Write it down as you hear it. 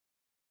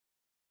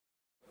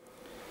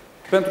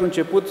Pentru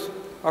început,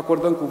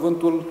 acordăm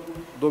cuvântul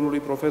domnului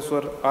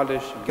profesor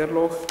Ales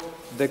Gherloch,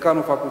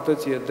 decanul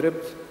Facultății de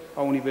Drept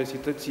a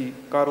Universității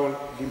Carol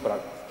din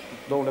Praga.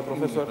 Domnule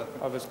profesor,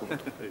 aveți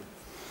cuvântul.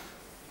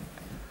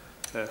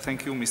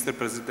 Thank you, Mr.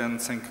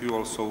 President. Thank you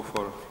also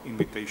for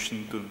invitation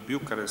to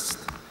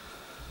Bucharest.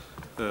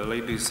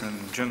 Ladies and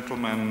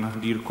gentlemen,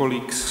 dear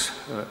colleagues,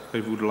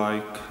 I would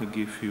like to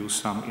give you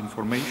some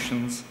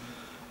informations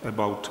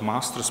about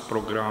Master's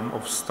Program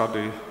of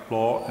Study,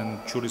 Law and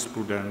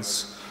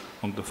Jurisprudence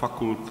on the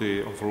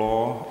Faculty of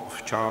Law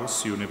of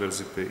Charles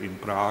University in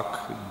Prague,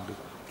 in the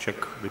Czech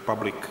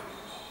Republic.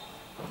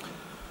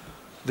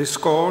 This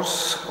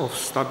course of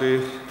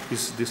study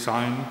is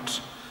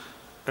designed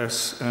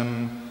as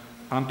an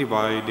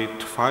undivided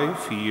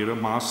 5-year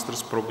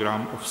master's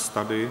program of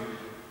study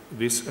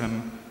with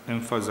an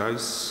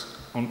emphasis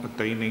on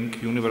attaining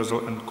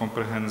universal and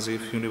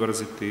comprehensive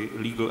university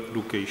legal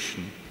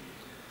education.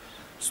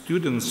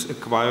 Students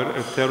acquire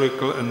a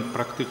theoretical and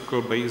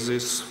practical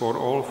basis for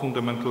all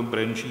fundamental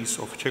branches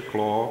of Czech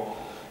law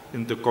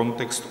in the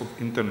context of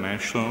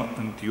international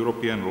and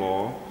European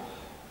law,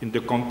 in the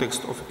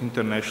context of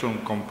international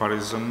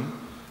comparison,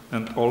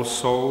 and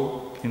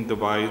also in the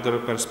wider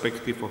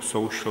perspective of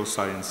social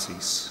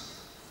sciences.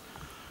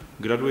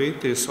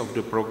 Graduates of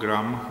the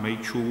program may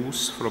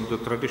choose from the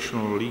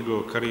traditional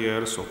legal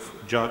careers of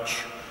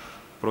judge,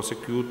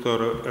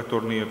 prosecutor,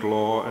 attorney at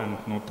law, and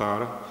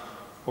notar,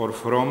 or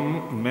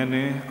from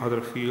many other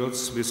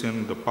fields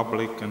within the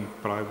public and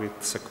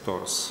private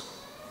sectors.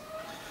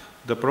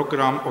 The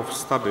program of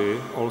study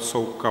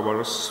also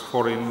covers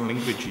foreign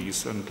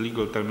languages and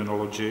legal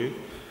terminology,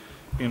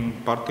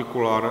 in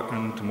particular,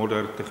 and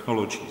modern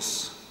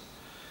technologies.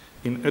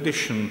 In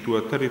addition to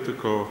a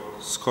theoretical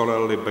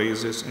scholarly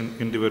basis in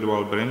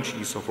individual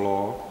branches of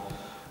law,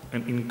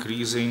 an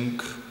increasing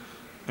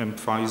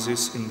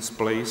emphasis is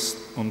placed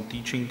on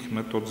teaching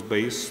methods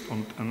based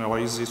on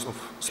analysis of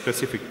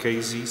specific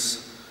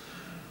cases,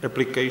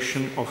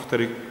 application of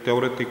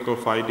theoretical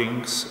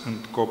findings,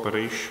 and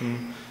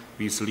cooperation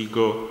with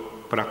legal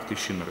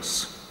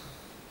practitioners.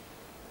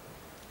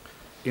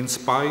 In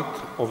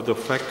spite of the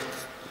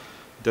fact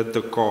that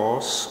the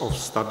course of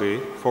study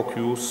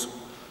focuses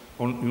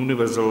on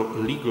universal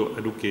legal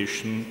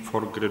education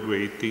for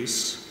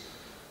graduates,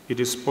 it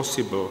is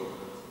possible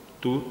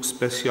to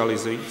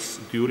specialize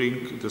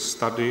during the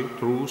study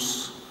through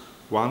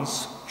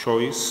one's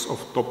choice of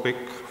topic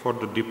for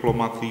the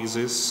diploma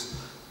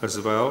thesis, as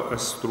well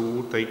as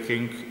through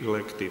taking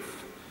elective.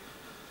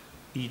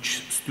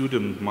 Each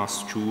student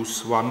must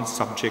choose one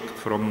subject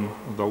from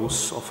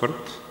those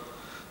offered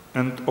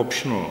and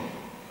optional,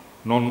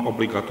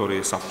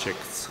 non-obligatory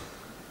subjects.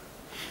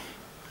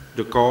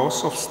 The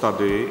course of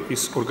study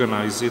is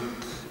organized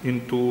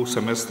into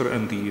semesters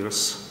and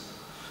years.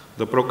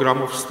 The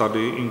program of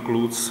study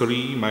includes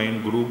 3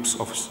 main groups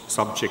of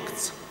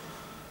subjects: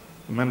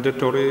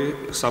 mandatory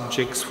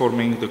subjects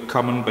forming the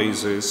common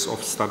basis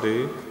of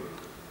study,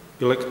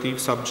 elective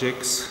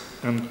subjects,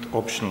 and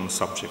optional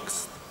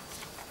subjects.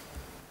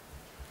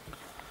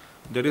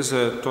 There is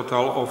a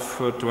total of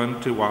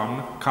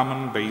 21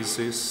 common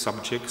basis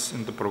subjects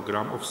in the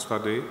program of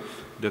study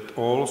that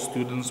all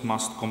students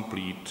must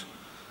complete,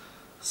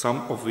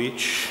 some of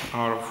which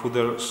are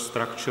further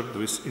structured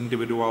with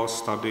individual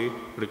study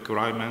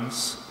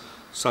requirements,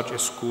 such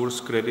as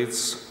course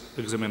credits,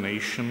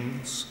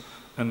 examinations,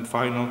 and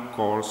final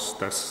course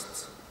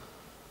tests.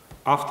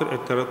 After a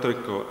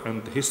theoretical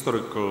and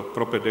historical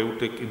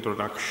propedeutic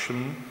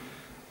introduction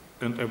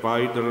and a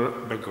wider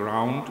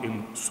background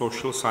in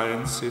social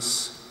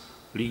sciences,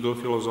 legal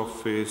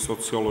philosophy,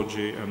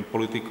 sociology, and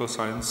political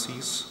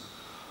sciences,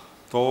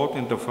 taught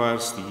in the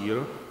first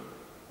year,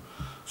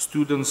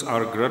 students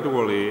are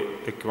gradually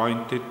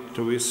acquainted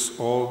with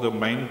all the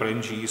main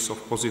branches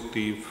of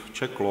positive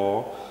Czech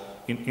law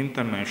in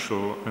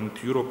international and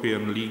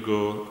European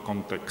legal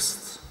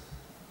contexts.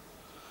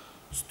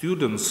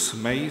 Students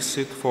may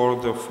sit for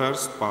the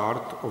first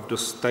part of the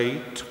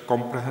state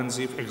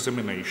comprehensive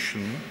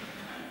examination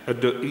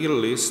at the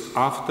earliest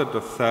after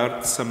the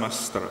 3rd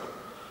semester.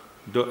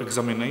 The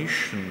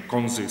examination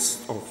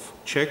consists of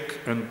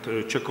Czech and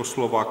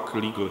Czechoslovak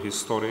legal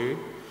history,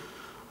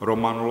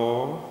 Roman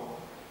law,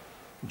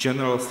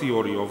 general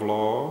theory of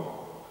law,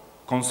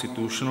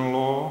 constitutional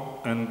law,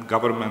 and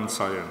government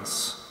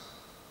science.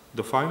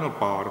 The final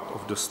part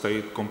of the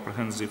state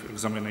comprehensive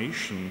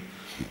examination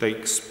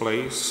takes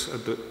place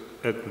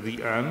at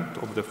the end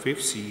of the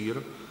 5th year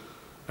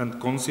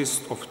and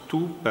consists of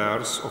 2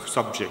 pairs of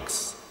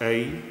subjects: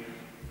 A,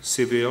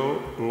 civil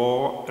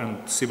law and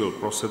civil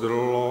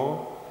procedural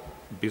law,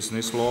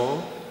 business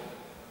law,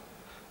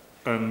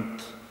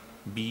 and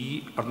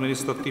B,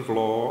 administrative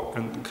law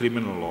and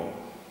criminal law.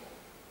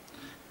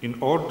 In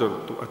order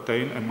to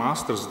attain a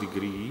master's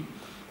degree,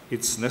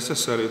 it's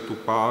necessary to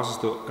pass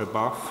the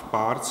above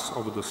parts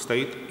of the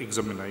state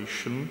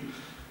examination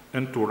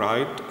and to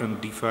write and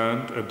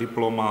defend a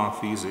diploma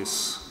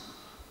thesis.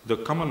 The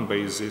common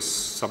basis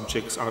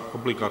subjects are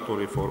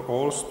obligatory for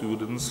all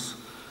students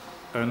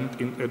and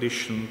in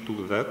addition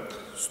to that,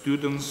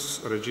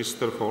 students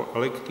register for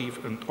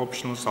elective and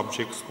optional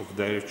subjects of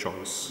their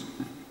choice.